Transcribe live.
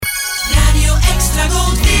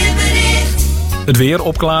Het weer,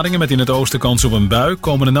 opklaringen met in het oosten kans op een bui.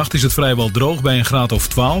 Komende nacht is het vrijwel droog bij een graad of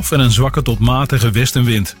 12 en een zwakke tot matige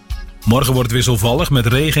westenwind. Morgen wordt het wisselvallig met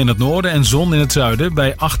regen in het noorden en zon in het zuiden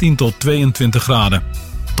bij 18 tot 22 graden.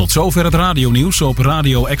 Tot zover het radionieuws op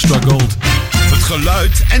Radio Extra Gold. Het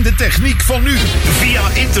geluid en de techniek van nu. Via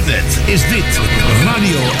internet is dit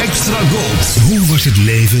Radio Extra Gold. Hoe was het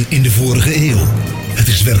leven in de vorige eeuw? Het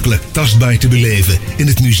is werkelijk tastbaar te beleven in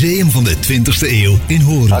het museum van de 20e eeuw in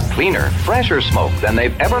Hoorn. A cleaner, fresher smoke than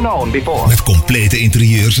they've ever known before. Met complete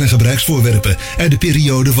interieurs en gebruiksvoorwerpen uit de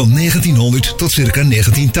periode van 1900 tot circa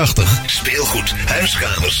 1980. Speelgoed,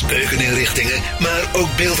 huiskamers, keukeninrichtingen, maar ook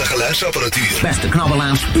beeld- en geluidsapparatuur. Beste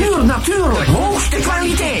knabbelaars, puur natuurlijk, hoogste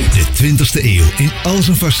kwaliteit. De 20e eeuw in al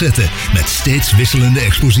zijn facetten met steeds wisselende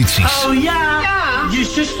exposities. Oh ja,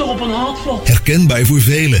 je zuster op een handvlog. Herkenbaar voor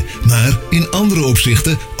velen, maar in andere opzichten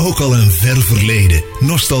ook al een ver verleden.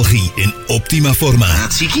 Nostalgie in optima forma.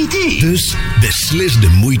 Dus beslist de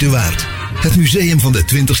moeite waard. Het museum van de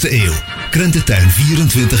 20e eeuw. Krententuin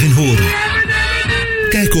 24 in Hoorn.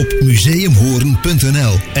 Kijk op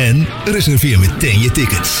museumhoorn.nl en reserveer meteen je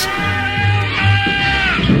tickets.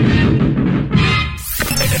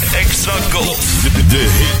 Extra Gold. De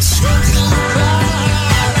hits.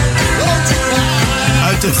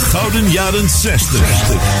 Uit de gouden jaren 60.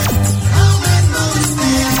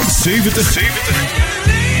 70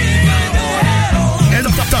 en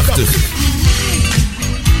 80.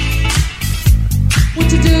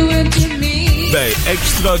 Bij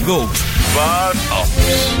Extra Gold. Waar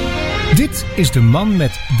anders. Dit is de man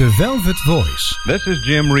met The Velvet Voice. This is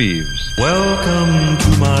Jim Reeves. Welcome to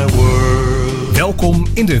my world. Welkom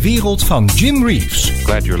in de wereld van Jim Reeves.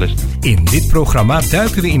 Glad you're listening. In dit programma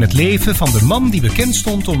duiken we in het leven van de man die bekend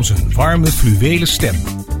stond om zijn warme fluwelen stem.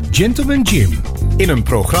 Gentleman Jim. In een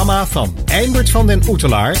programma van Eimert van den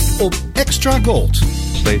Oetelaar op Extra Gold.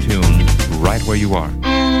 Stay tuned right where you are.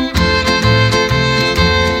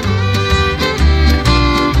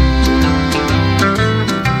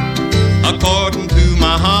 According to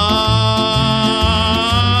my heart,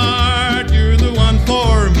 you're the one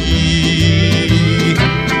for me.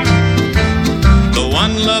 The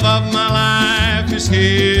one love of my life is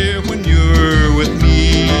here when you're with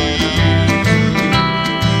me.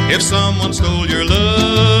 If someone stole your love,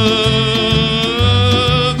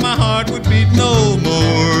 my heart would beat no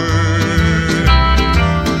more.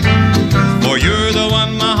 For you're the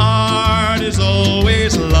one my heart is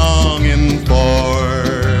always longing for.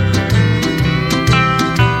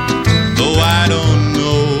 Though I don't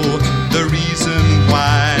know the reason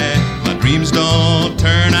why my dreams don't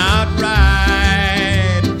turn out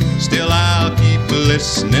right, still I'll keep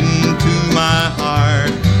listening to my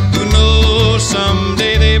heart. Who knows,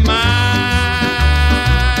 someday they might.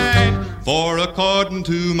 For according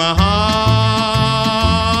to my heart,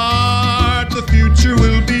 the future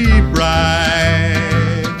will be bright.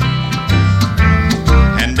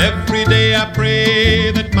 And every day I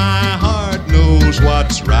pray that my heart knows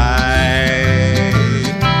what's right.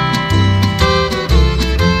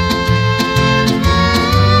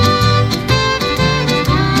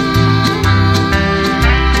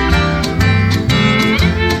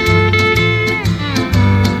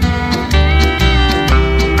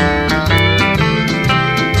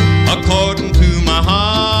 According to my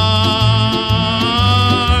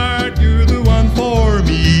heart, you're the one for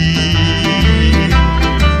me.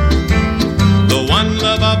 The one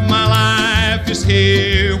love of my life is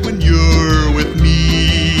here when you're with me.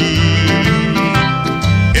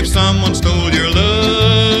 If someone stole your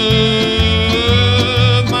love,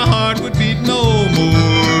 my heart would beat no more.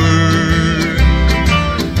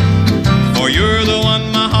 For you're the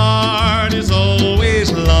one my heart is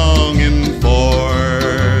always longing for.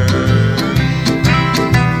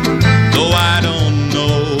 Though I don't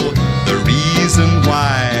know the reason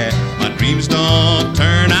why my dreams don't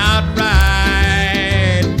turn out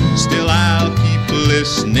right, still I'll keep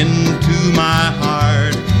listening to my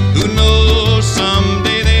heart. Who knows,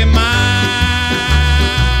 someday they might.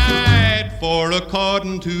 For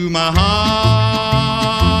according to my heart,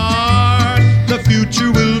 the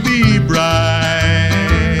future will be bright.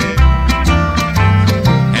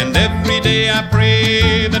 And every day I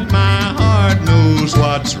pray that my heart knows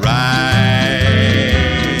what's right.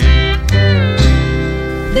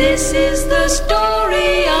 This is the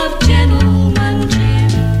story of Gentleman Jim.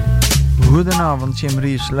 Goedenavond Jim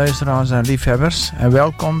Reeves, luisteraars en liefhebbers en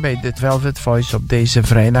welkom bij The Velvet Voice op deze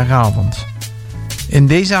vrijdagavond. In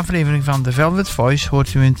deze aflevering van The Velvet Voice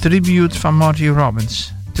hoort u een tribute van Marty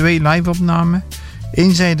Robbins. 2 live-opnamen,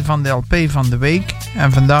 één zijde van de LP van de week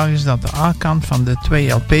en vandaag is dat de A-kant van de 2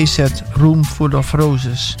 LP-set Room Full of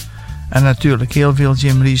Roses. En natuurlijk heel veel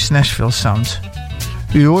Jim Reeves Nashville sound.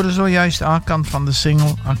 U hoorde zojuist de A-kant van de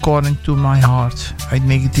single According to My Heart uit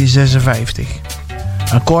 1956.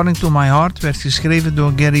 According to My Heart werd geschreven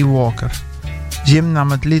door Gary Walker. Jim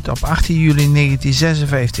nam het lied op 18 juli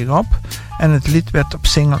 1956 op en het lied werd op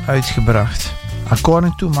single uitgebracht.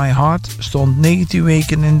 According to My Heart stond 19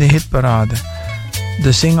 weken in de hitparade.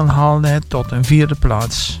 De single haalde het tot een 4e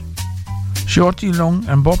plaats. Shorty Long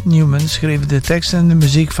en Bob Newman schreven de tekst en de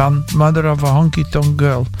muziek van Mother of a Honky Tonk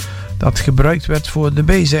Girl, dat gebruikt werd voor de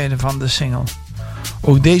B-zijde van de single.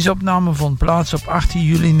 Ook deze opname vond plaats op 18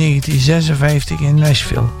 juli 1956 in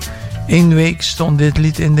Nashville. 1 week stond dit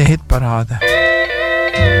lied in de hitparade.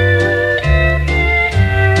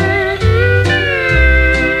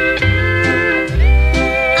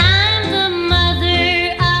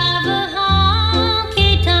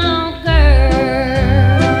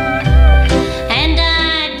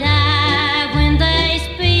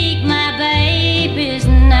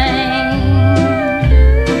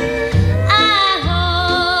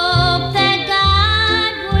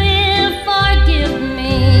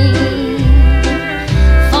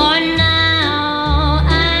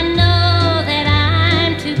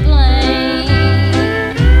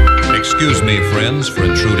 Excuse me, friends, for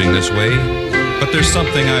intruding this way, but there's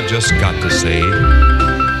something I've just got to say.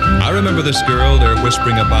 I remember this girl they're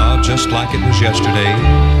whispering about just like it was yesterday.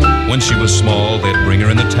 When she was small, they'd bring her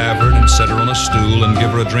in the tavern and set her on a stool and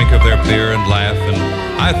give her a drink of their beer and laugh, and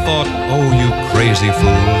I thought, oh, you crazy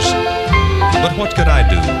fools. But what could I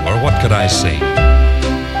do, or what could I say?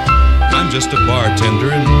 I'm just a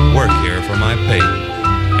bartender and work here for my pay,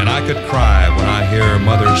 and I could cry when I hear her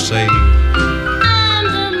mother say,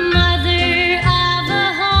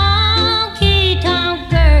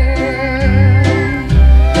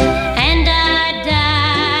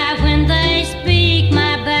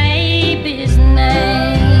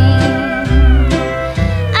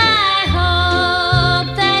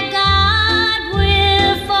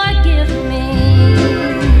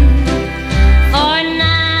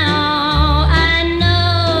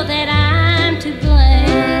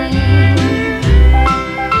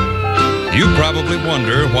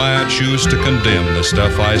 wonder why I choose to condemn the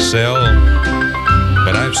stuff I sell,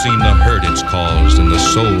 but I've seen the hurt it's caused and the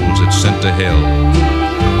souls it's sent to hell.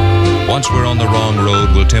 Once we're on the wrong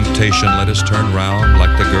road, will temptation let us turn round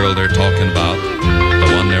like the girl they're talking about,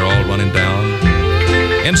 the one they're all running down?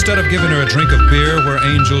 Instead of giving her a drink of beer where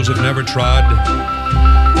angels have never trod,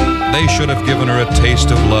 they should have given her a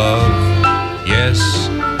taste of love, yes,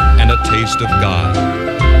 and a taste of God.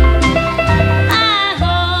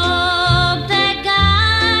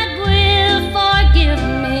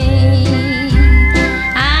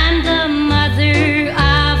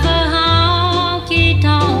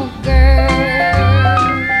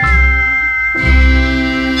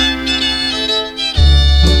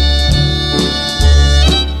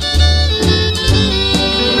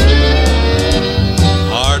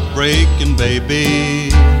 Baby,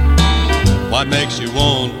 what makes you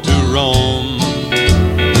want to roam?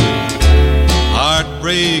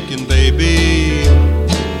 Heartbreaking, baby,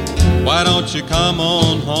 why don't you come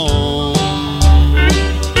on home?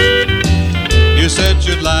 You said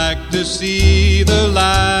you'd like to see the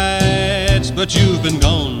lights, but you've been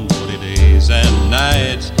gone 40 days and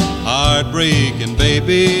nights. Heartbreaking,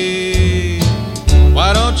 baby,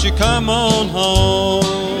 why don't you come on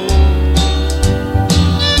home?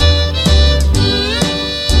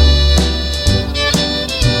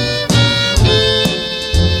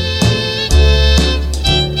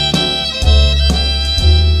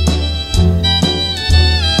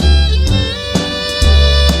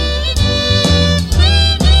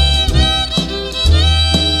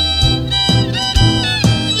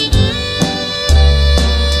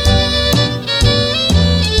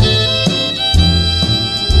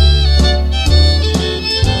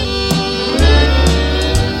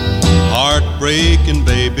 Breaking,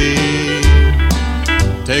 baby,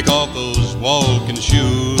 take off those walking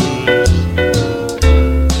shoes.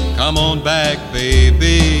 Come on back,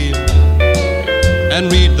 baby,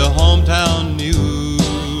 and read the hometown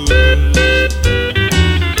news.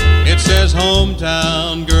 It says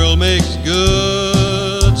hometown girl makes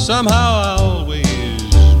good. Somehow I always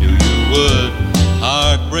knew you would.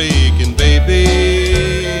 Heartbreaking, baby,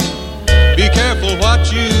 be careful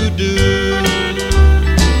what you do.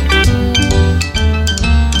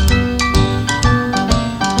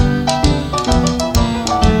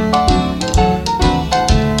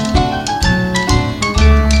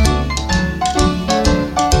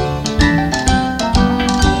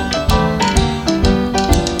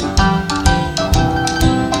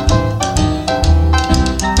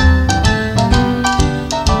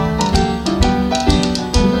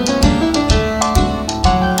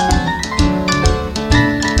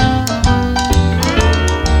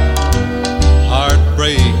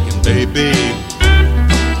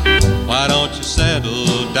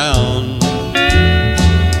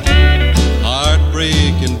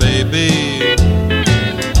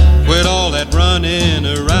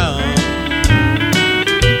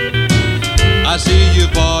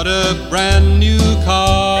 a brand new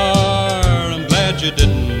car. I'm glad you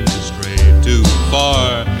didn't stray too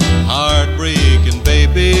far. Heartbreaking,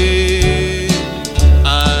 baby,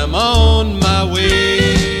 I'm on my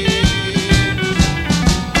way.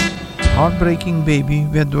 Heartbreaking Baby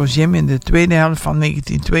werd door Jim in de tweede helft van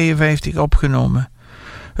 1952 opgenomen.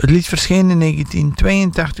 Het lied verscheen in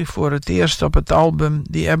 1982 voor het eerst op het album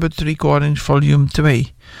The Abbott Recordings Volume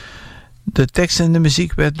 2. De tekst en de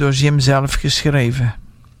muziek werd door Jim zelf geschreven.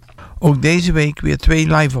 Ook deze week weer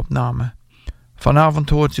 2 live-opnamen. Vanavond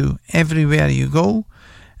hoort u Everywhere You Go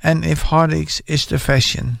en If Heartaches Is The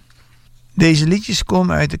Fashion. Deze liedjes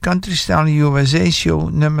komen uit de Country Style USA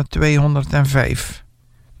Show nummer 205.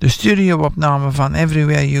 De studio-opname van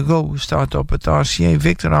Everywhere You Go staat op het RCA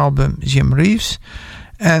Victor album Jim Reeves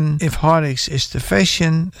en If Heartaches Is The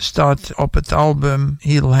Fashion staat op het album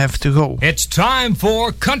He'll Have To Go. It's time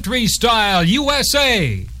for Country Style USA.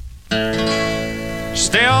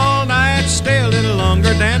 Stay all night, stay a little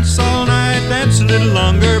longer, dance all night, dance a little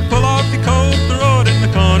longer, pull off your coat, throw it in the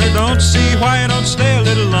corner, don't see why you don't stay a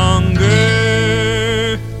little longer.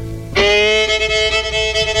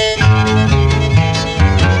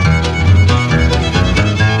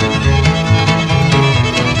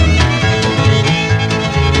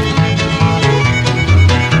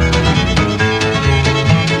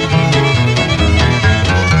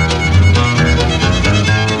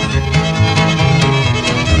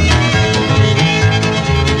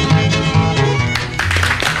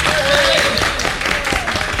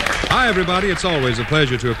 Everybody, it's always a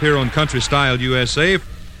pleasure to appear on Country Style USA.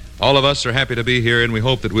 All of us are happy to be here, and we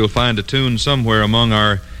hope that we'll find a tune somewhere among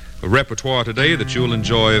our repertoire today that you'll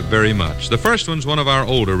enjoy very much. The first one's one of our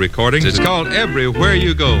older recordings. It's called Everywhere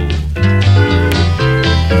You Go.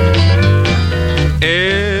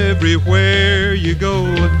 Everywhere you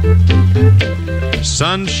go,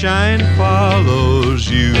 sunshine follows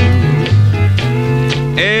you.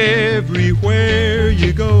 Everywhere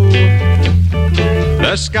you go,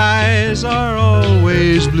 the skies are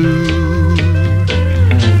always blue.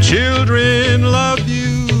 Children love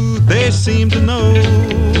you, they seem to know.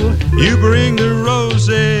 You bring the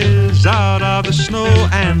roses out of the snow,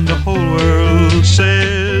 and the whole world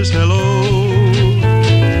says hello.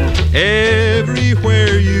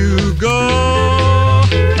 Everywhere you go.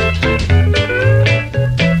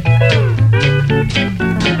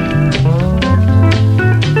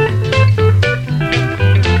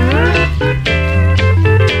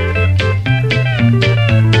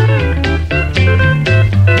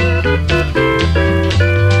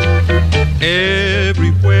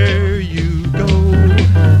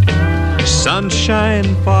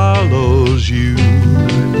 Sunshine follows you.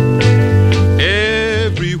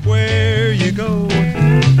 Everywhere you go,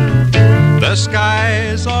 the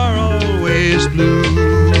skies are always blue.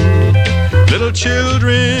 Little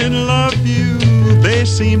children love you, they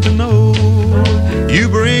seem to know. You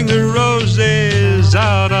bring the roses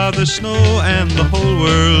out of the snow, and the whole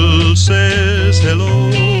world says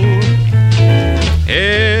hello.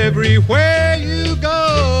 Everywhere you go.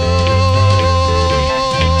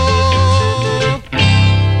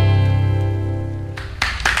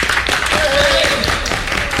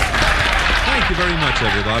 Very much,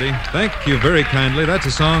 everybody. Thank you very kindly. That's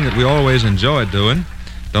a song that we always enjoyed doing.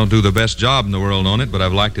 Don't do the best job in the world on it, but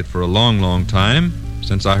I've liked it for a long, long time,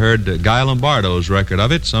 since I heard Guy Lombardo's record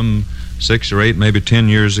of it some 6 or 8, maybe 10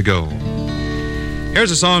 years ago. Here's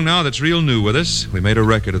a song now that's real new with us. We made a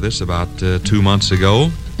record of this about 2 months ago.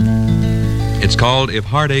 It's called If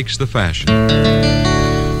Heartache's the Fashion.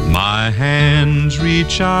 My hands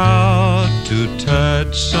reach out to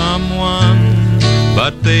touch someone,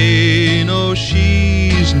 but they know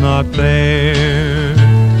she's not there.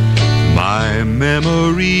 My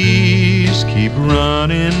memories keep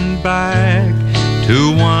running back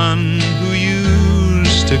to one who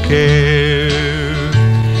used to care.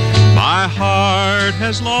 My heart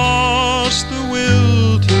has lost the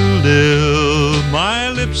will to live, my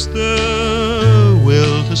lips the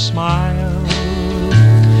will to smile.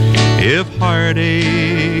 If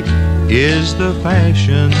heartache is the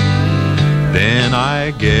fashion, then I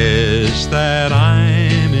guess that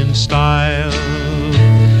I'm in style.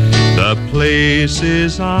 The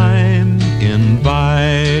places I'm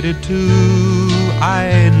invited to,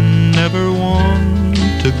 I never want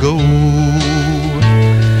to go.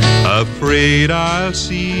 Afraid I'll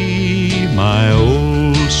see my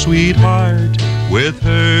old sweetheart with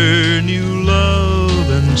her new love,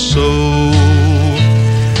 and so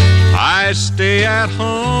I stay at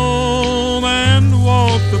home and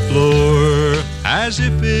walk the floor as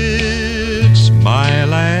if it's my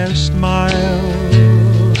last mile.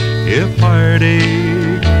 If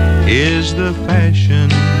heartache is the fashion,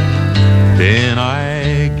 then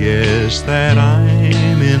I guess that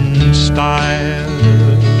I'm in style.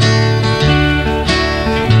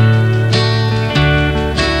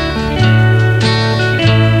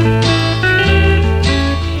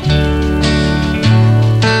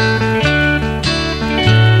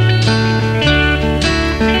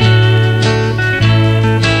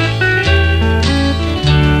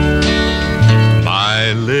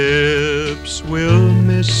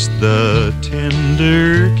 The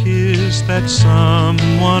tender kiss that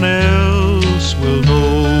someone else will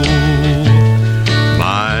know.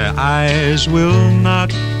 My eyes will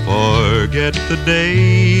not forget the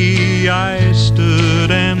day I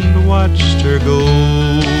stood and watched her go.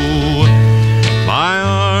 My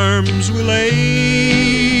arms will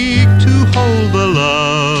ache to hold the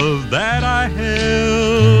love that I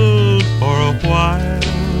held for a while.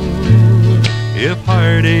 If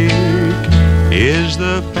heartache is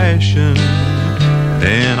the passion,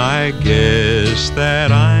 then I guess that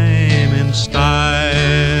I'm in style.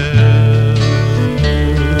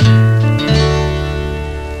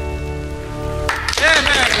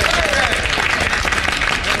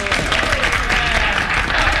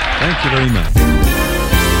 Thank you very much.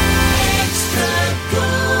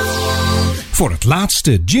 Voor het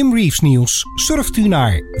laatste Jim Reeves nieuws surft u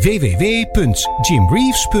naar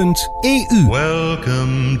www.jimreeves.eu.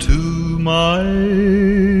 Welcome to my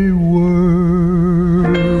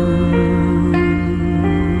world.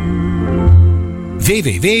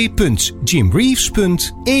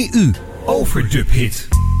 www.jimreeves.eu. Overdubhit.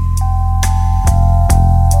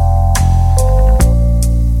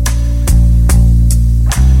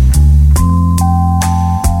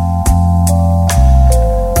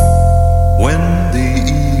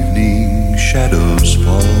 Shadows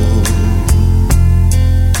fall,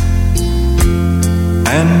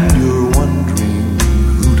 and you're wondering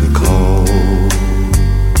who to call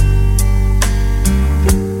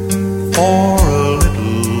for a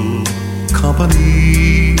little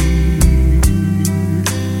company.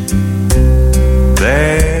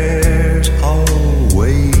 There's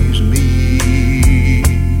always me,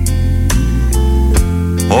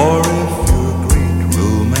 or if your great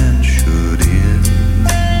romance should end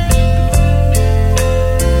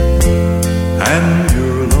and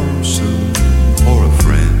you're lonesome for a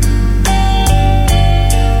friend,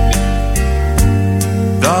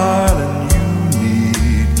 darling, you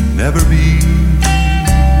need never be.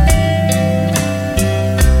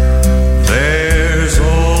 There's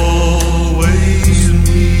always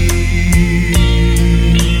me.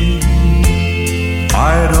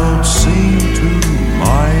 I don't seem to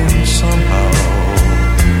mind somehow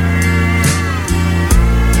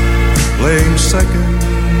playing second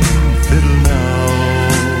fiddle now.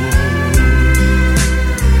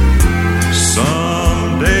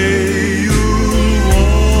 Someday you'll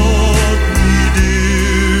want me,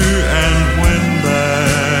 dear, and when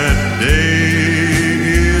that day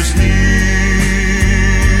is here,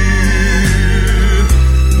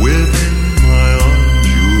 within my arms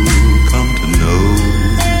you'll come to know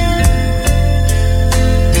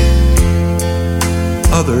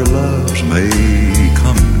other loves may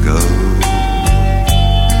come and go,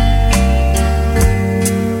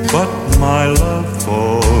 but my love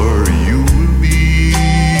for you will be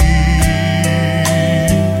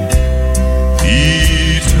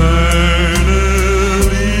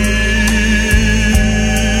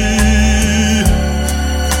eternally.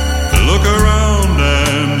 Look around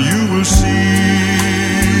and you will see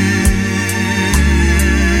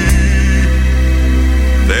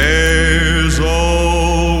there's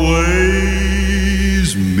always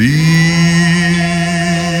me.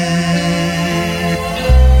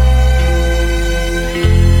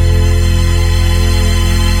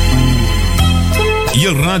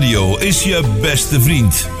 Je radio is je beste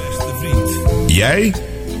vriend. Jij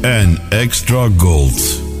en Extra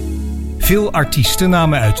Gold. Veel artiesten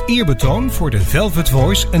namen uit eerbetoon voor de Velvet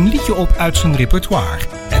Voice een liedje op uit zijn repertoire.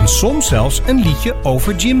 En soms zelfs een liedje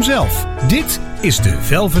over Jim zelf. Dit is de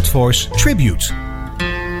Velvet Voice Tribute.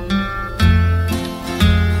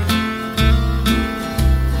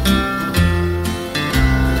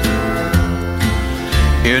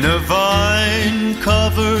 In a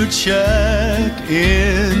vine-covered shack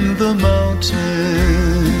in the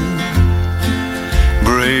mountain,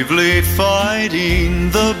 bravely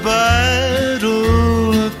fighting the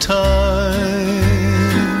battle of time,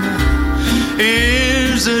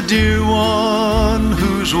 is a dear one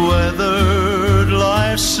who's weathered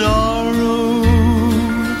life's sorrow.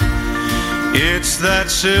 It's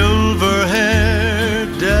that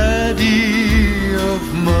silver-haired daddy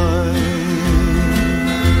of mine.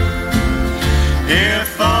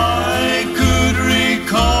 If I could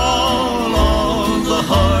recall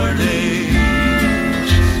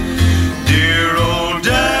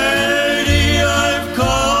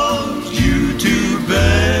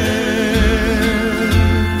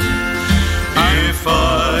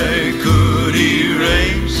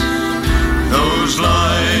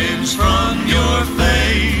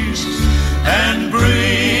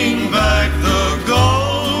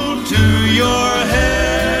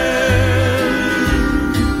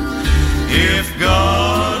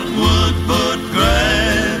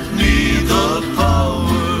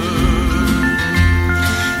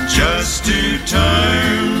just to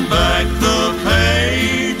turn back the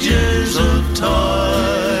pages of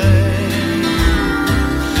time.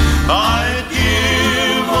 I'd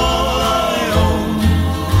give all I own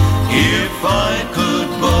if I could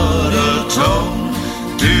but atone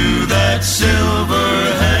to that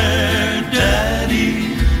silver-haired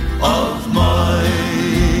daddy of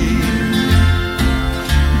mine.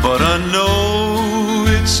 But I know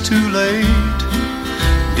it's too late,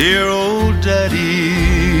 dear old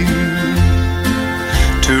daddy,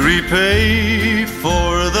 to repay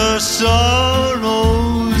for the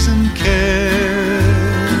sorrows and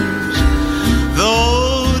cares.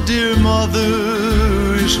 Though dear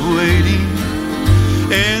mother is waiting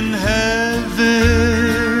in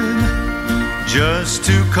heaven just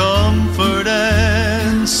to comfort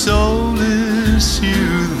and solace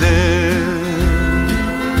you there.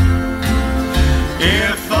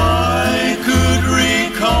 If I could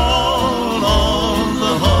recall all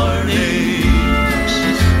the heartaches,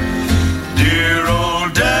 dear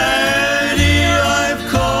old daddy, I've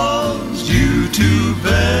caused you to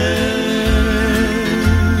bear.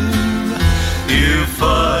 If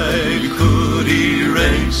I could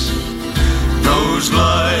erase those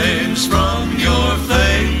lines from your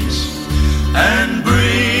face and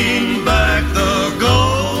bring back the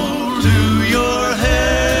gold to your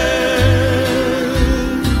hair,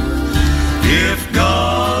 if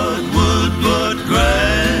God would but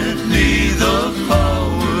grant me the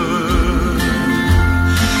power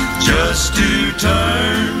just to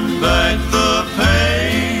turn back the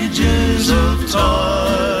pages of time,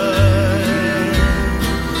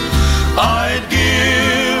 I'd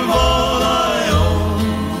give all I own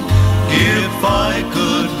if I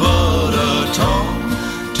could but atone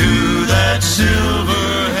to that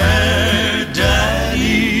silver-haired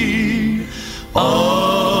daddy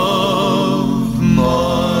of mine.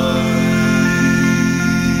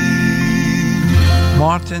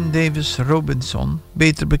 Martin Davis Robinson,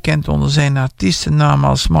 beter bekend onder zijn artiestennaam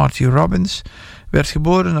als Marty Robbins, werd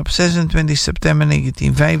geboren op 26 september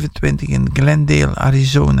 1925 in Glendale,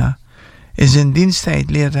 Arizona. In zijn diensttijd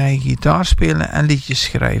leerde hij gitaar spelen en liedjes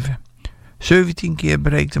schrijven. 17 keer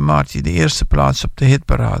bereikte Marty de eerste plaats op de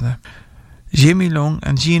hitparade. Jimmy Long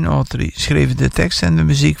en Gene Autry schreven de tekst en de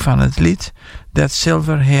muziek van het lied That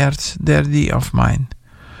Silver-Haired Daddy of Mine.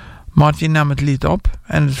 Marty nam het lied op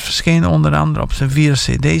en het verscheen onder andere op zijn 4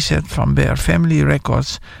 cd-set van Bear Family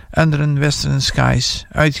Records Under in Western Skies,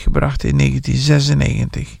 uitgebracht in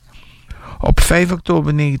 1996. Op 5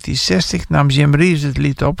 oktober 1960 nam Jim Reeves het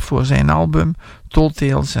lied op voor zijn album Tall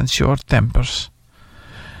Tales and Short Tempers.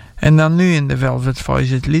 En dan nu in de Velvet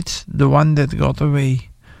Voice het lied The One That Got Away.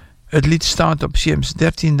 Het lied staat op Jim's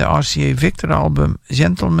 13e RCA Victor album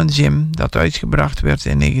Gentleman Jim, dat uitgebracht werd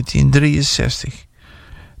in 1963.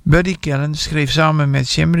 Buddy Callen schreef samen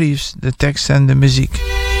met Jim Reeves de tekst en de muziek.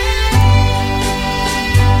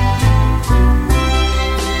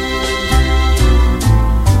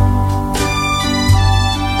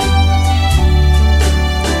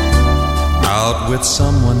 Out with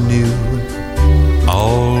someone new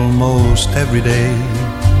almost every day.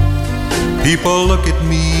 People look at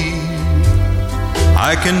me,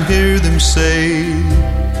 I can hear them say,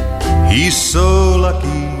 he's so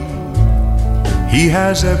lucky, he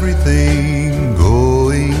has everything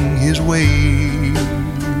going his way.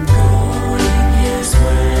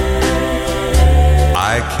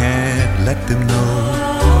 I can't let them know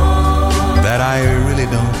that I really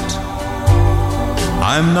don't.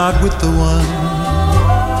 I'm not with the one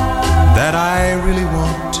that I really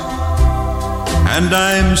want, and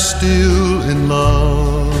I'm still in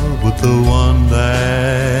love with the one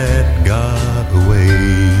that got away.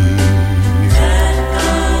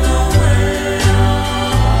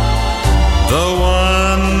 The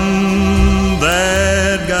one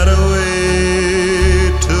that got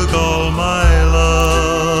away took all my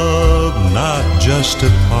love, not just a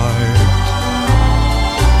part.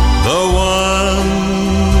 The one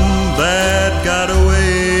that got away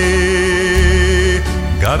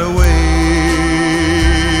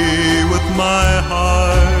with my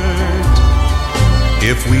heart.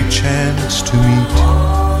 If we chance to meet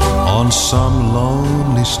on some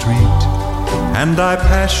lonely street, and I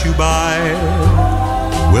pass you by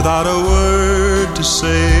without a word to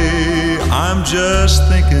say, I'm just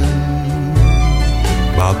thinking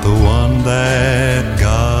about the one that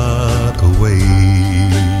got away.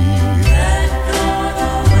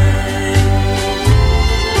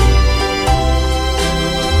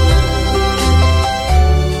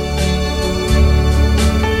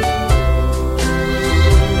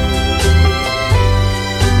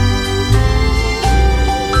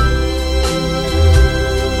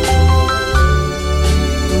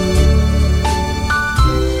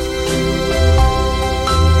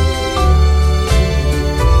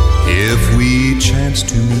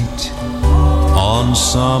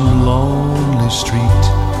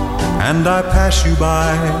 and I pass you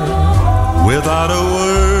by without a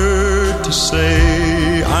word to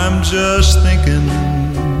say. I'm just thinking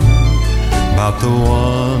about the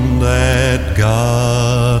one that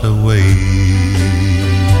got away.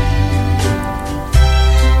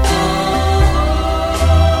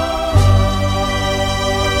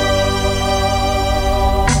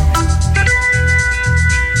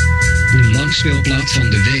 De langspeelplaat van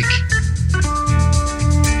de week.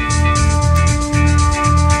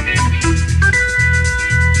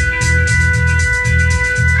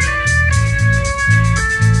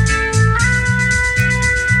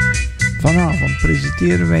 Vanavond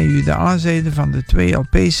presenteren wij u de A-zijde van de 2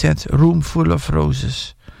 LP-set Room Full of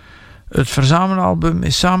Roses. Het verzamelalbum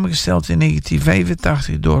is samengesteld in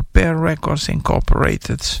 1985 door Pear Records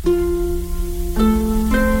Incorporated.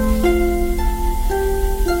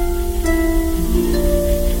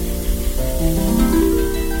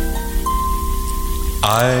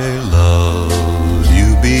 I love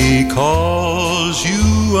you because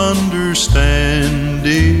you understand,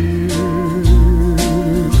 dear,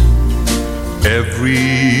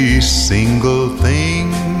 every single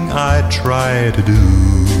thing I try to do.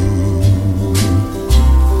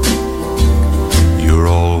 You're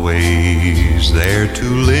always there to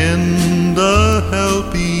lend a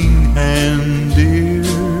helping hand, dear.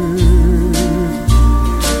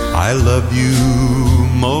 I love you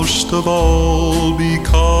most of all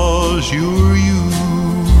because you're you.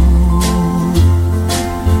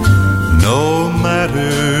 No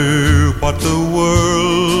matter what the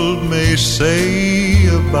world may say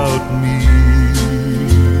about me,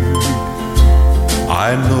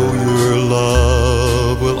 I know your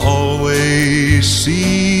love will always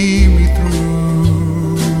see me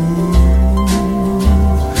through.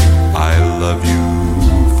 I love you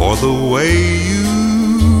for the way you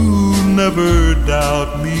never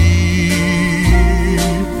doubt me,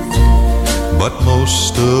 but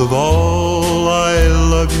most of all I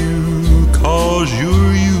love you 'cause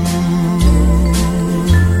you're you.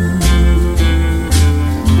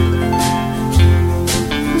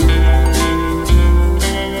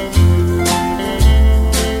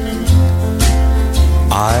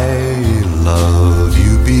 I love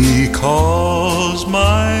you because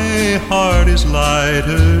my heart is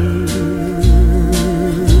lighter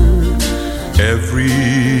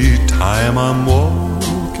every time I'm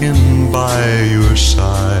walking by your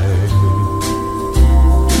side.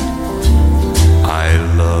 I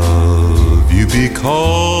love you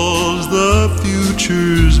because the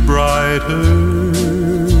future's brighter,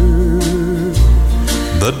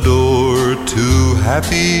 the door to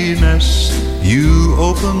happiness you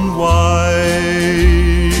open wide.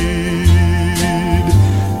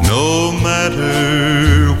 No matter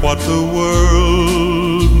what the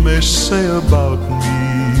world may say about me,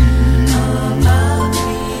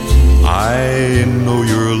 I know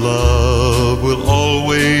your love will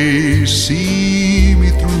always see me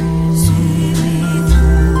through.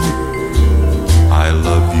 I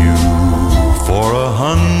love you for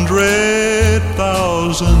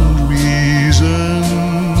 100,000 reasons,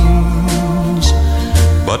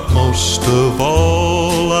 but most of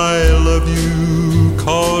all I love you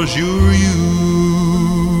 'cause you're you.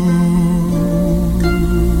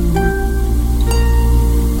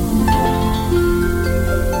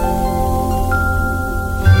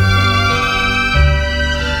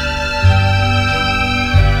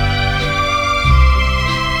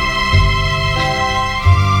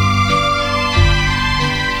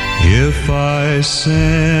 If I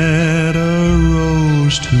sent a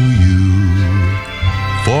rose to you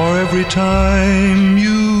for every time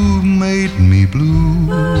you made me blue,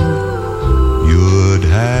 you'd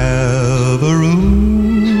have a room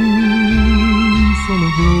full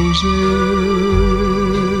of roses.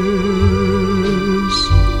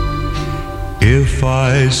 If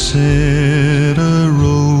I sent a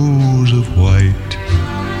rose of white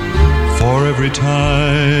for every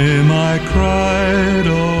time I cried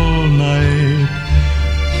all night,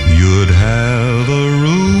 you'd have a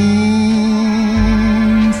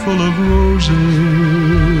room full of roses.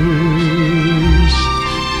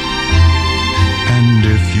 And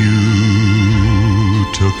if you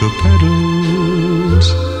took the petals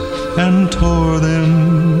and tore them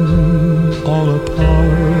all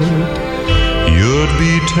apart, you'd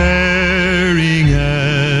be tearing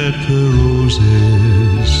at the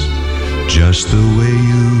roses just the way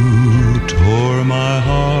you tore my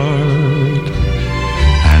heart.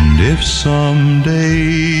 And if someday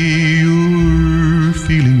you're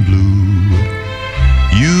feeling blue,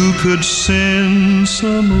 you could send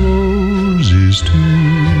some roses too.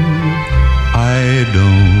 I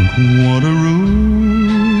don't want a room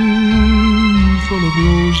full of of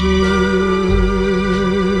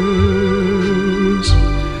roses.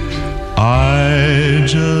 I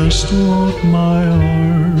just want my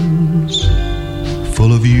arms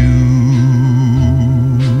full of you.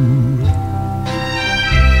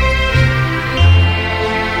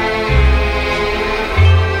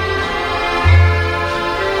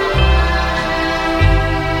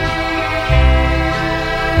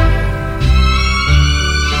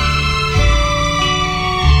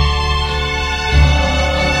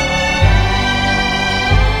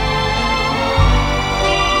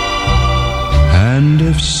 And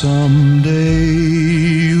if someday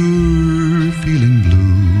you're feeling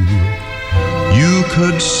blue, you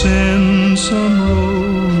could send some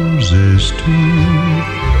roses too.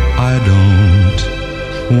 I don't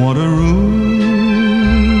want a room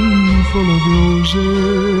full of roses.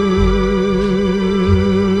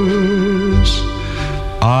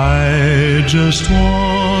 I just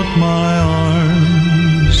want my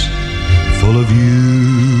arms full of you.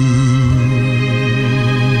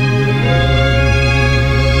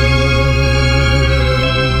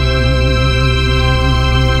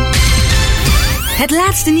 Het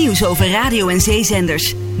laatste nieuws over radio- en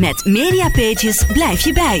zeezenders. Met Mediapages blijf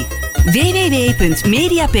je bij.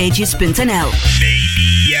 www.mediapages.nl.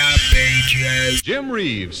 Mediapages. Jim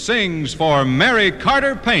Reeves sings for Mary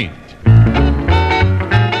Carter Paint.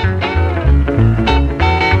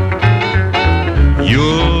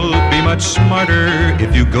 You'll be much smarter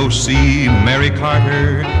if you go see Mary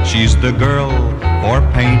Carter. She's the girl for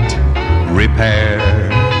paint repair.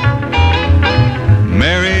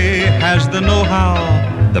 Mary has the know-how,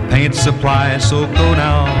 the paint supply, so go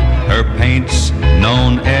now. Her paint's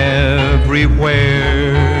known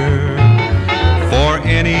everywhere. For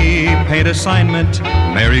any paint assignment,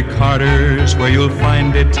 Mary Carter's where you'll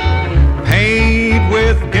find it. Paint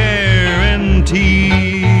with guarantee.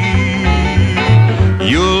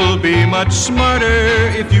 You'll be much smarter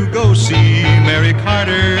if you go see Mary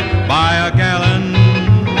Carter. Buy a gallon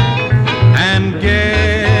and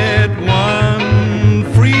get one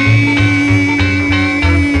free.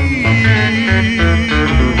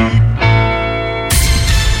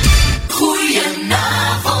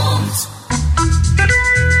 Goedenavond.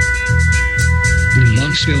 De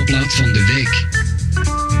langspeelplaat van de week.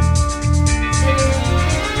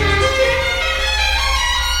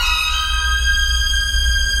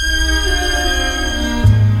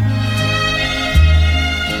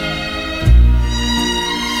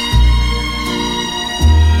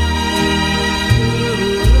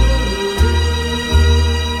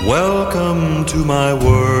 Welcome to my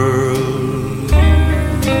world.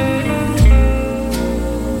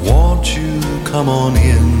 Won't you come on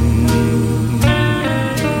in?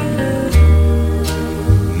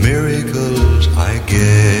 Miracles, I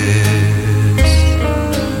guess,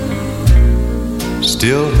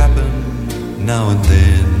 still happen now and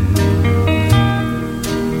then.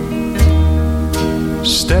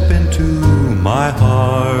 Step into my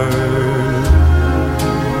heart.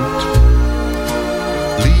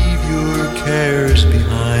 Cares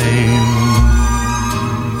behind.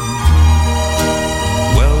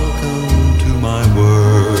 Welcome to my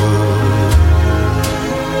world,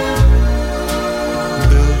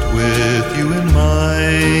 built with you in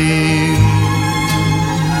mind.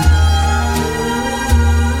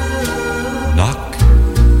 Knock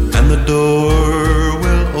and the door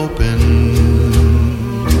will open.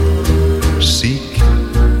 Seek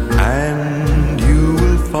and you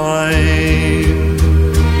will find.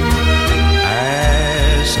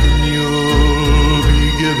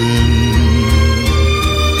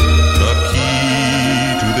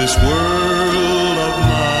 World of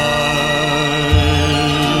mine,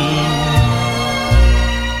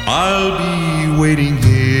 I'll be waiting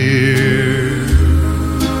here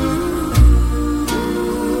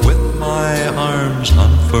with my arms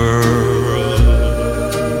unfurled,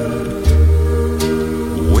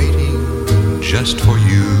 waiting just for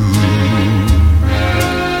you.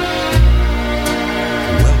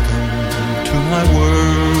 Welcome to my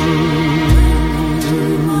world.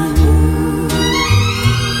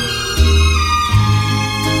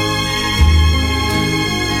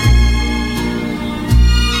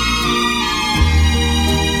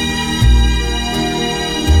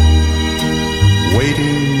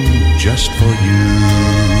 Just for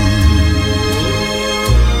you.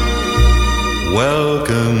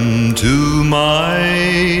 Welcome to my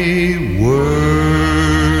world.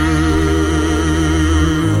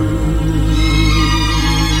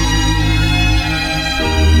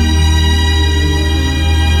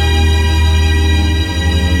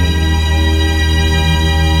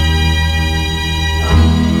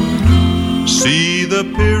 See the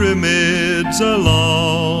pyramids along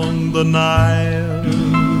the Nile.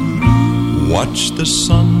 Watch the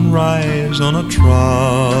sunrise on a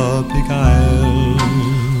tropic isle.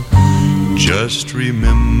 Just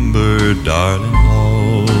remember, darling,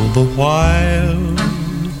 all the while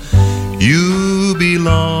you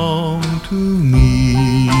belong to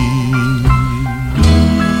me.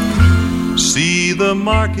 See the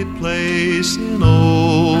marketplace in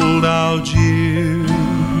old Algiers.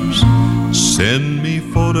 Send me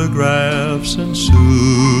photographs and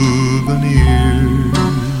souvenirs.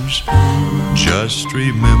 Just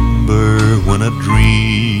remember, when a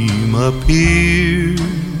dream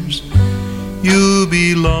appears, you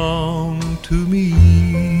belong to me.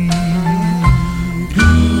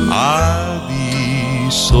 I'll be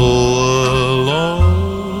so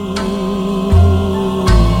alone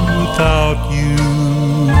without you.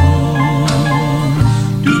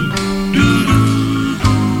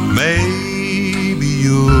 Maybe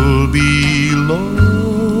you'll be lonesome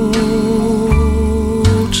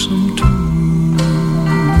too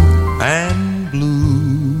and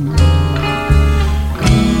blue.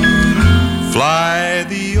 Fly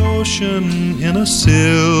the ocean in a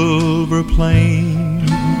silver plane.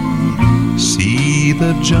 See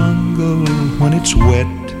the jungle when it's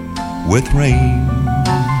wet with rain.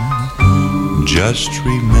 Just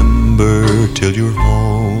remember, till you're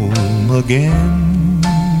home again,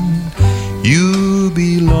 you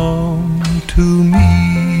belong to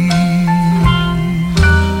me.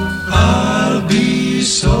 I'll be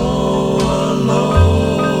so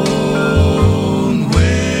alone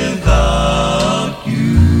without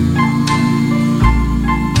you.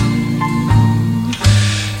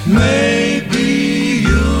 Maybe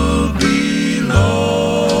you'll be lonesome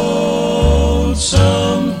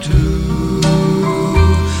too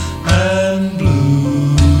and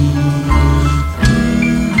blue.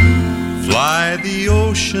 Fly the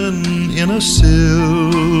ocean in a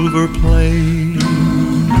silver plane.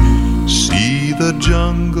 See the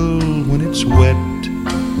jungle when it's wet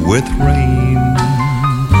with rain.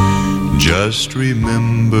 Just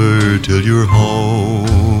remember, till you're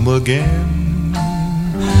home again,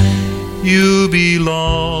 you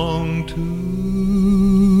belong to me.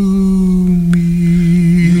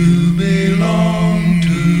 You belong to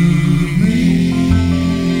me.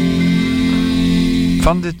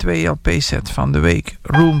 Van de 2 LP-set van de week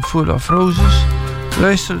Room Full of Roses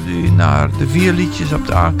luisterde u naar de 4 liedjes op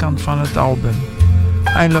de A-kant van het album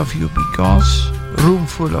I Love You Because, Room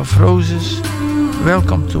Full of Roses,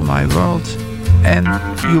 Welcome to My World en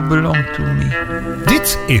You Belong to Me.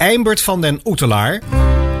 Dit is Eimert van den Oetelaar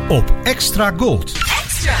op Extra Gold.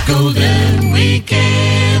 Extra Golden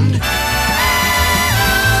Weekend.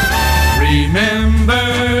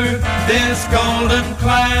 Remember this golden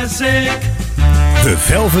classic. The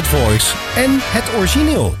Velvet Voice en het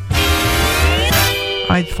origineel.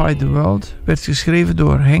 I'd Fight the World werd geschreven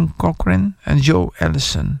door Hank Cochran en Joe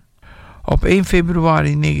Ellison. Op 1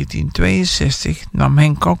 februari 1962 nam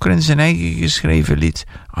Hank Cochran zijn eigen geschreven lied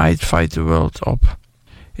I'd Fight the World op.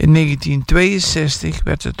 In 1962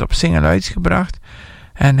 werd het op single uitgebracht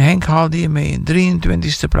en Hank haalde hiermee een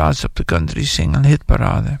 23e plaats op de country single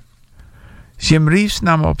hitparade. Jim Reeves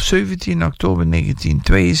nam op 17 oktober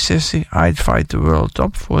 1962 I'd Fight the World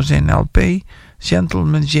op voor zijn LP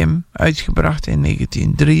Gentleman Jim, uitgebracht in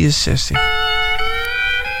 1963.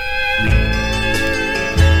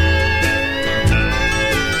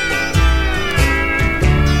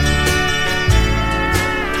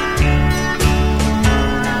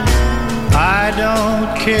 I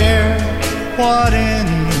don't care what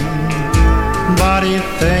anybody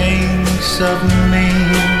thinks of me.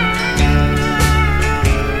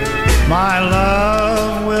 My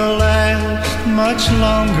love will last much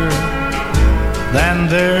longer than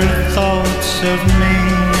their thoughts of me.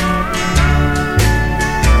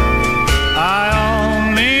 I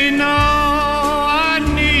only know I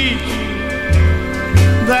need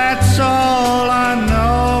you, that's all I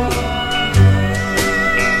know.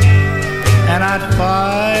 And I'd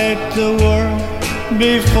fight the world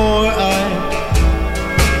before I'd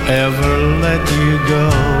ever let you go.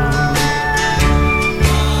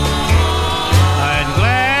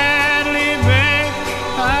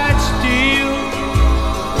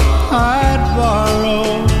 I'd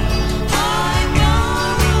borrow,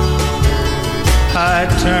 I'd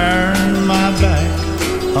turn my back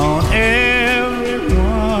on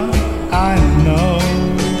everyone I know.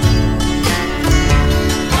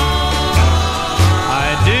 I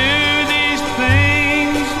do these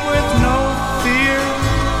things with no fear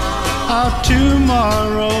of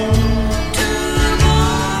tomorrow.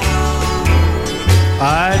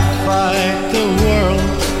 I'd fight the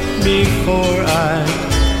world before I'd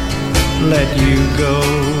let you go.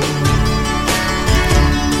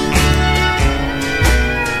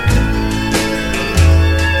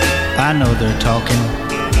 I know they're talking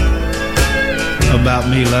about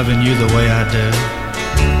me loving you the way I do.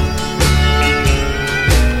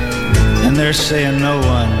 And they're saying no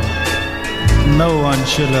one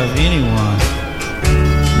should love anyone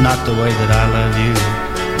not the way that I love you.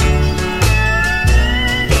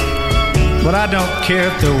 But I don't care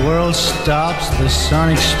if the world stops, the sun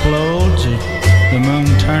explodes, or the moon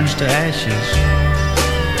turns to ashes.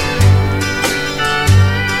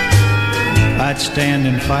 I'd stand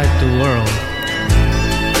and fight the world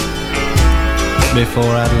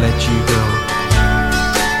before I'd let you go.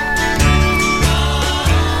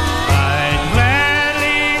 I'd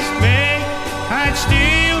gladly beg, I'd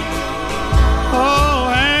steal,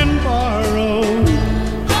 and borrow.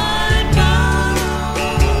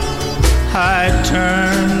 I'd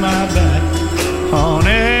turn my back on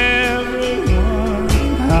everyone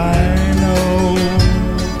I know.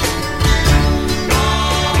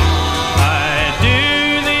 I'd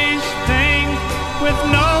do these things with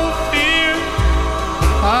no fear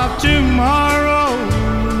of tomorrow.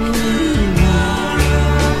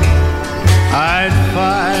 I'd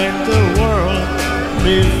fight the world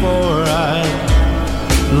before I'd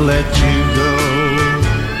let you go.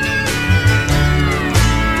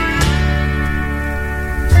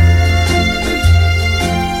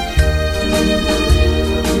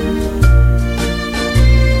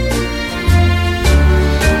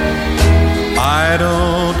 I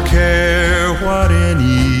don't care what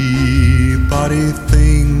anybody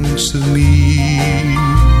thinks of me.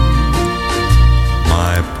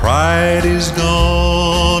 My pride is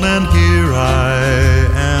gone and here I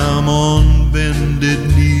am on bended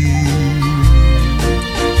knee.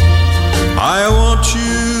 I want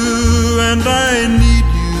you and I need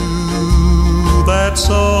you, that's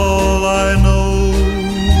all I know.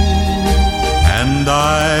 And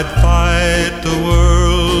I'd fight the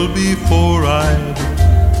world before I'd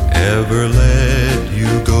ever let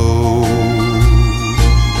you go.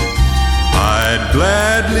 I'd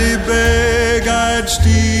gladly beg, I'd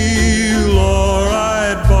steal or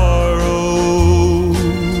I'd borrow.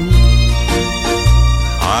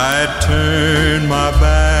 I'd turn my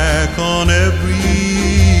back on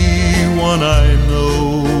everyone I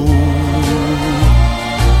know.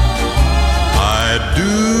 I'd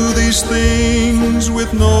do these things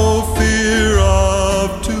with no fear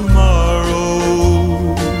of tomorrow.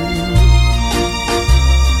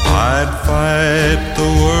 I'd fight the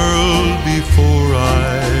world before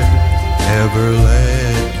I'd ever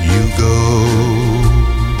let you go.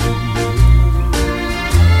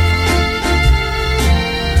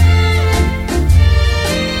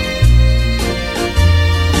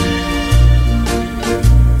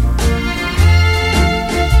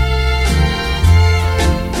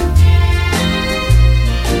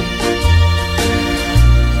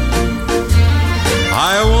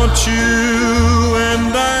 I want you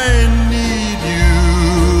and I need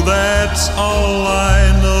you, that's all I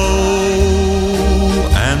know.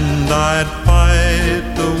 And I'd fight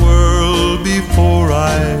the world before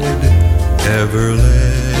I'd ever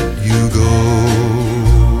let you go.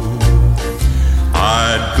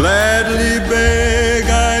 I'd gladly beg,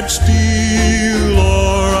 I'd steal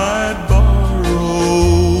or I'd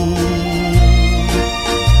borrow.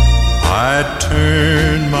 I'd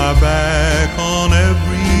turn my back on everyone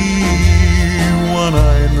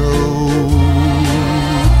I know.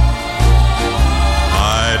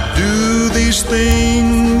 I'd do these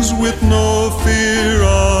things with no fear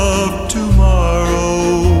of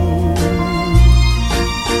tomorrow.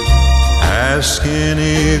 Ask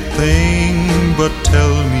anything but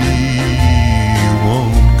tell me you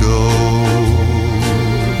won't go.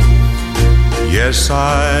 Yes,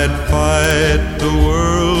 I'd fight the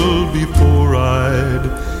world before I'd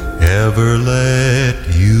ever let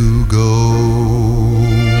you go.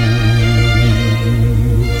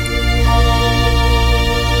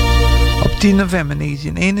 Op 10 november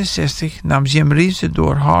 1961 nam Jim Reeves het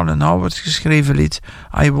door Harlan Howard geschreven lied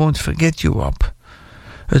I Won't Forget You op.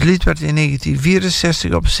 Het lied werd in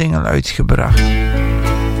 1964 op single uitgebracht.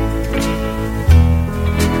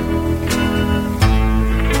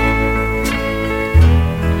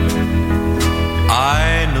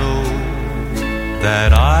 I know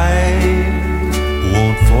that I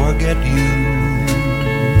won't forget you,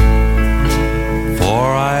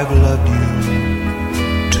 for I've loved you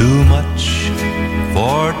too much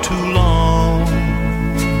for too long.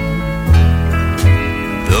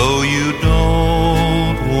 Though you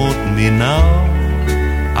don't want me now,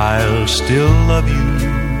 I'll still love you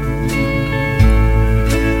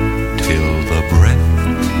till the breath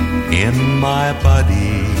in my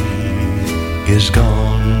body is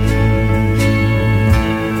gone.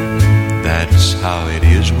 That That's how it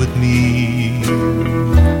is with me,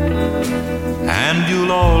 and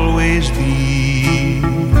you'll always be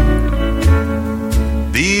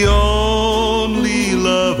the only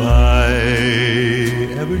love I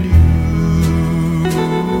ever knew.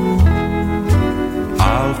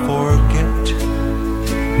 I'll forget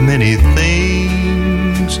many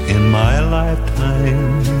things in my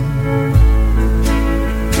lifetime,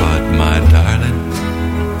 but my darling,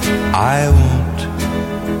 I won't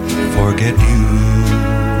forget you.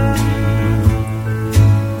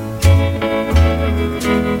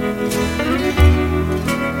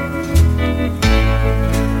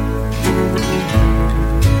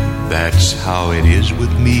 That's how it is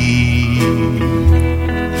with me,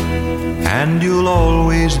 and you'll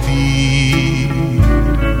always be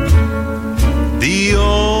the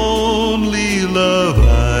only love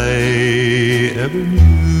I ever knew.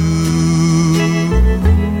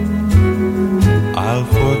 I'll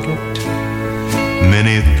forget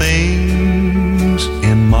many things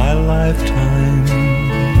in my lifetime,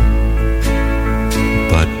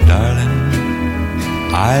 but darling,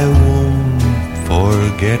 I won't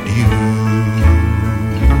forget you.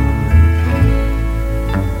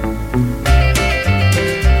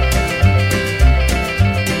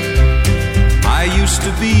 I used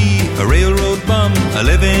to be a railroad bum, a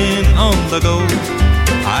living on the go.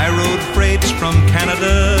 I rode freights from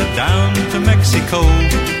Canada down to Mexico,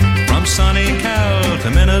 from sunny Cal to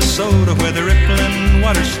Minnesota where the rippling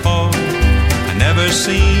waters fall. I never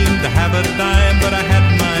seemed to have a dime, but I had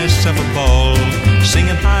myself a ball,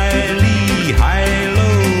 singing high-lee,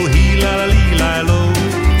 high-low, hee-la-la-lee-la-low.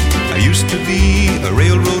 I used to be a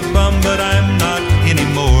railroad bum, but I'm not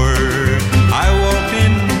anymore. I walked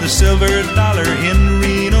in the Silver Dollar in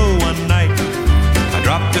Reno one night. I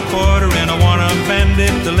dropped a quarter in a Warner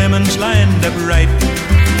Bandit, the lemons lined up right.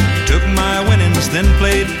 Took my winnings, then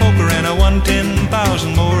played poker, and I won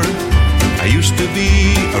 10,000 more. I used to be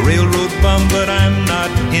a railroad bum, but I'm not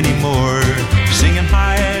anymore. Singing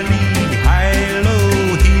high-lee,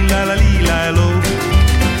 high-low, hee-la-la-lee-la-low.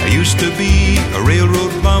 I used to be a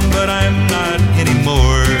railroad bum, but I'm not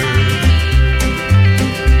anymore.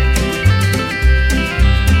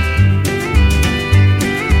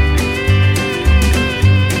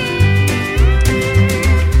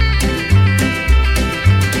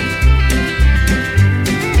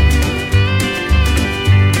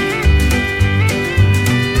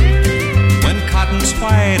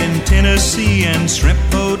 White in Tennessee and shrimp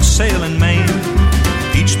boats sail in Maine.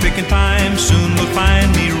 Each picking time soon will find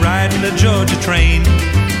me riding the Georgia train.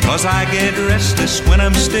 'Cause I get restless when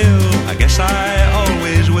I'm still, I guess I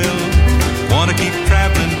always will. Wanna keep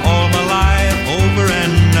traveling all my life over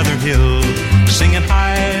another hill, singing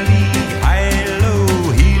high-lee, high-low,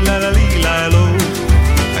 hee-la-la-lee-la-low.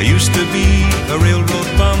 I used to be a railroad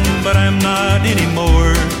bum, but I'm not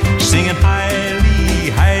anymore. Singing high-lee,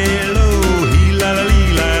 high-low,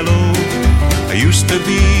 hee-la-la-lee-la-low. I used to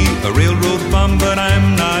be a railroad bum, but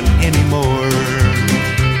I'm not anymore.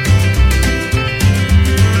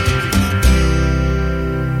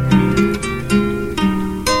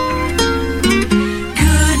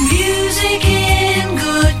 Good music in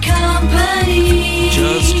good company.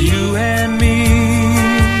 Just you and me.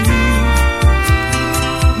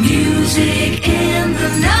 Music in the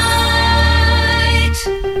night.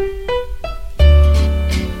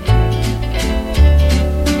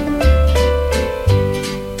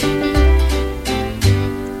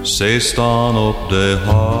 Zij staan op de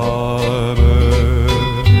harbor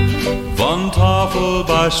van tafel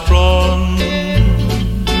bij strand.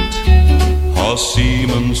 Als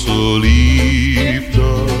iemand zo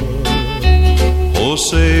liefde, als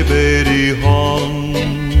zij bij die hand.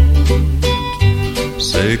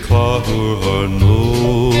 Zij klaagt door haar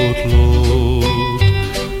noodlot,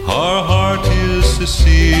 haar hart is te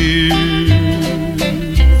zeer.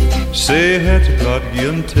 Zij het glad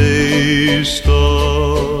geen teester,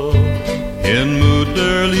 en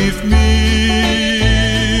moeder lief meer.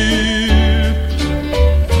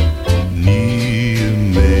 Nie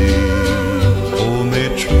meer, o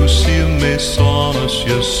mijn troesie, mijn zonnes,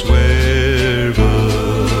 je zwerven.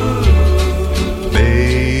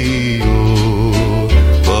 Bij jou,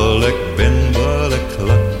 wel ik ben, wel ik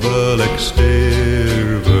lak, wel ik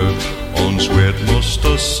sterven. Ons werd moest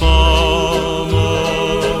samen.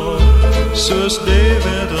 Zus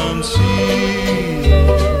David aan zien,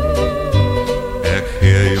 ik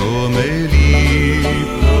geef jou mijn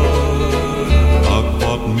liefde, ach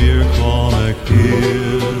wat meer kan ik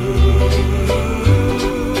hier.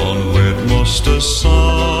 En werd moesten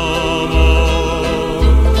samen,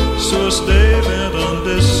 zus David aan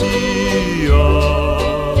de zee,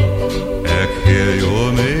 ik geef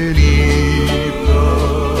jou mijn liefde.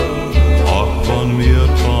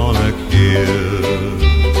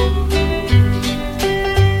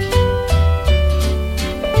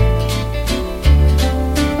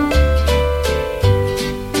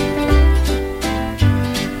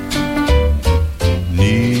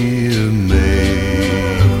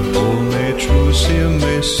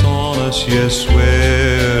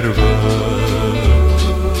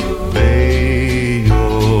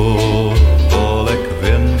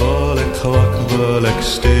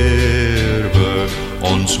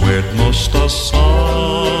 het måste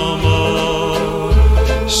samma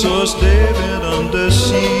så steven under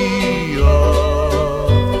sia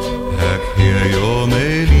Ek her jag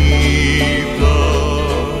mig livda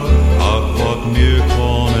Ak vad mer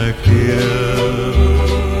kan ek her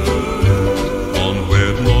On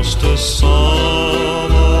het måste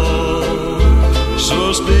samma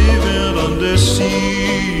så steven under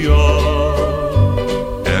sia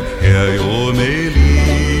Ek her jag mig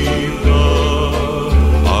livda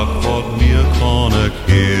Ak vad mer kan ek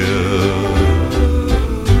her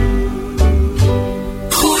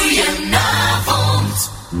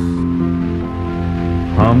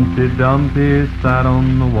Humpty Dumpty sat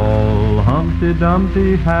on the wall. Humpty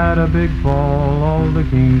Dumpty had a big fall. All the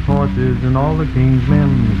king's horses and all the king's men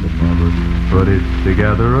could never put it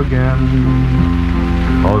together again.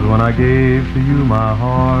 'Cause when I gave to you my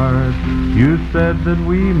heart, you said that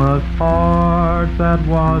we must part. That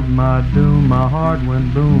was my doom. My heart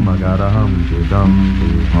went boom. I got a Humpty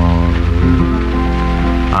Dumpty heart.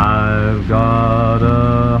 I've got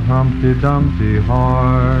a Humpty Dumpty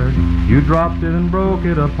heart. You dropped it and broke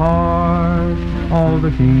it apart. All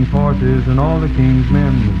the king's horses and all the king's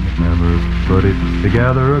men never put it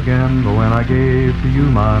together again. But when I gave to you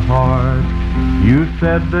my heart, you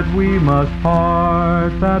said that we must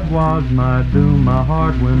part. That was my doom. My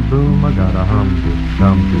heart went boom. I got a Humpty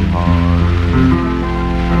Dumpty heart.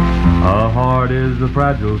 A heart is a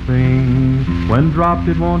fragile thing. When dropped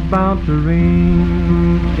it won't bounce a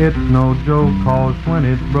ring. It's no joke 'cause when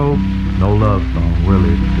it's broke, no love song will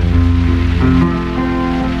it sing.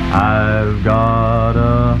 I've got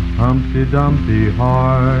a Humpty Dumpty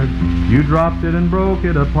heart. You dropped it and broke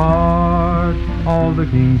it apart. All the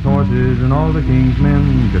king's horses and all the king's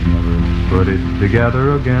men could never put it together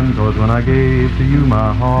again. 'Cause when I gave to you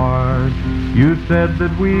my heart, you said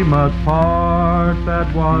that we must part. That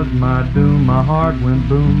was my doom. My heart went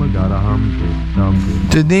boom. I got a Humpty Dumpty.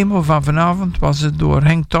 De demo van vanavond was het door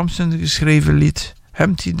Henk Thompson geschreven lied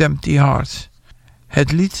Humpty Dumpty Heart.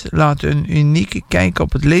 Het lied laat een unieke kijk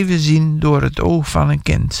op het leven zien door het oog van een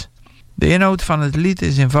kind. De inhoud van het lied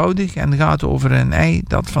is eenvoudig en gaat over een ei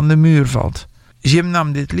dat van de muur valt. Jim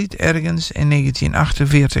nam dit lied ergens in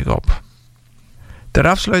 1948 op. Ter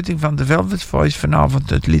afsluiting van The Velvet Voice vanavond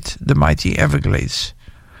het lied The Mighty Everglades.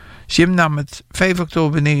 Jim nam het 5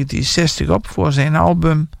 oktober 1960 op voor zijn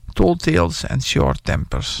album Tall Tales and Short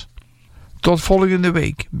Tempers. Tot volgende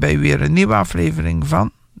week bij weer een nieuwe aflevering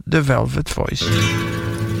van The Velvet Voice.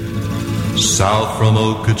 South from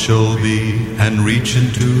Okeechobee and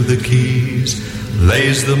reaching to the Keys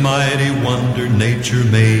lays the mighty wonder nature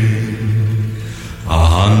made.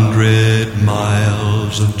 100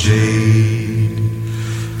 miles of jade,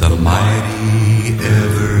 the mighty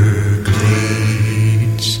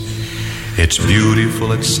Everglades. It's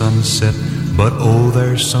beautiful at sunset, but oh,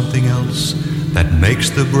 there's something else that makes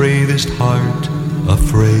the bravest heart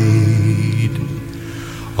afraid.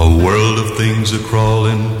 A world of things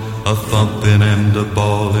a-crawling, a-thumping and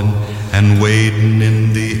a-bawling, and wading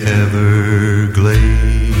in the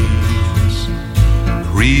Everglades.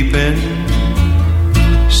 Creeping,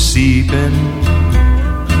 seeping,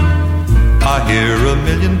 I hear a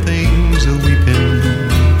million things a-weeping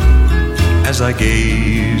as I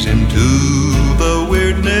gaze into the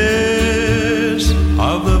weirdness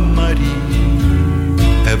of the mighty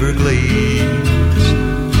Everglades.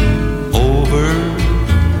 Over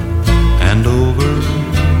and over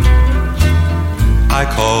I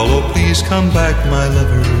call, oh please come back my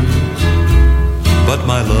lover, but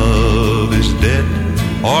my love is dead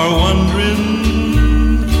or wandering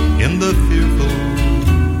in the fearful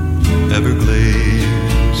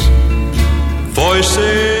Everglades.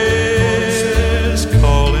 Voices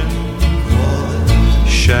calling,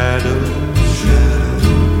 shadows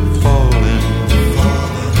falling,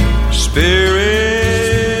 spirits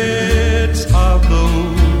of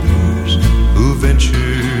those who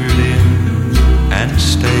ventured in and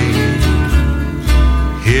stayed.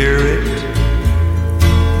 Hear it,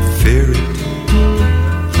 fear it,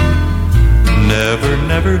 never,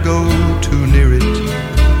 never go too near it,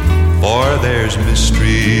 for there's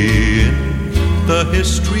mystery in the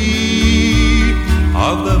history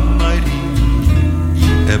of the mighty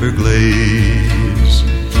Everglades.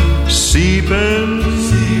 Seeping,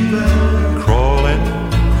 crawling,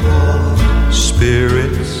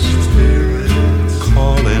 spirits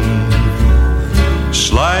calling,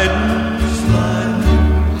 sliding,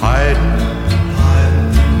 hiding,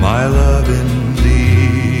 my love in the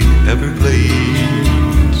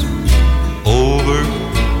Everglades. Over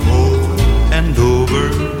and over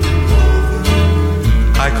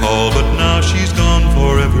I call, but now she's gone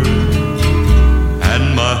forever,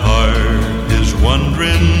 and my heart is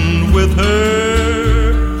wondering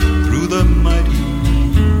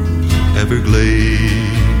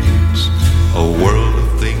A world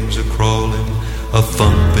of things a crawling, a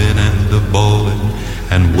thumping and a bawling,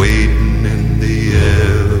 and waiting in the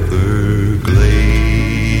Everglades.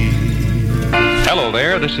 Hello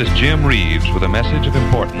there, this is Jim Reeves with a message of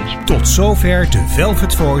importance. Tot zover de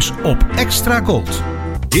Velvet Voice op Extra Gold.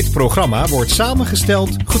 Dit programma wordt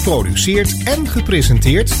samengesteld, geproduceerd en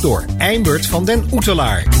gepresenteerd door Eimert van den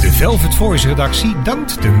Oetelaar. De Velvet Voice redactie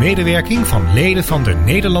dankt de medewerking van leden van de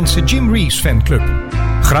Nederlandse Jim Reeves fanclub.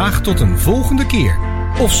 Graag tot een volgende keer.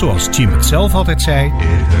 Of zoals Jim het zelf altijd zei: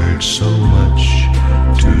 It hurts so much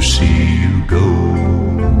to see you go.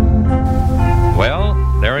 Well,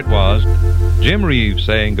 there it was. Jim Reeves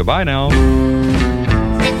saying goodbye now.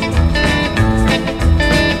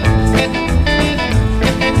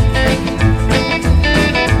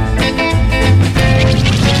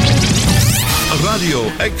 Radio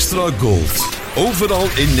Extra Gold. Overal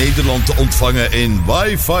in Nederland te ontvangen in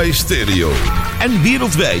wifi stereo. En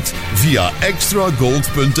wereldwijd via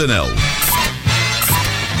extragold.nl.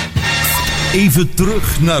 Even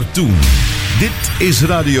terug naar toen. Dit is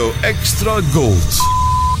Radio Extra Gold.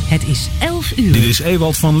 Het is 11 uur. Dit is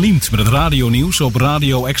Ewald van Liemt met het radionieuws op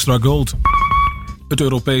Radio Extra Gold. Het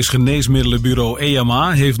Europees Geneesmiddelenbureau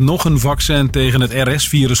EMA heeft nog een vaccin tegen het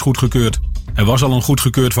RS-virus goedgekeurd. Er was al een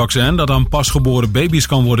goedgekeurd vaccin dat aan pasgeboren baby's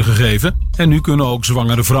kan worden gegeven. En nu kunnen ook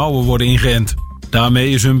zwangere vrouwen worden ingeënt. Daarmee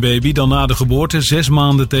is hun baby dan na de geboorte 6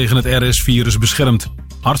 maanden tegen het RS-virus beschermd.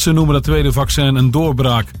 Artsen noemen dat tweede vaccin een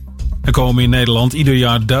doorbraak. Er komen in Nederland ieder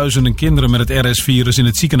jaar duizenden kinderen met het RS-virus in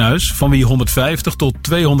het ziekenhuis, van wie 150 tot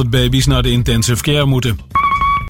 200 baby's naar de intensive care moeten.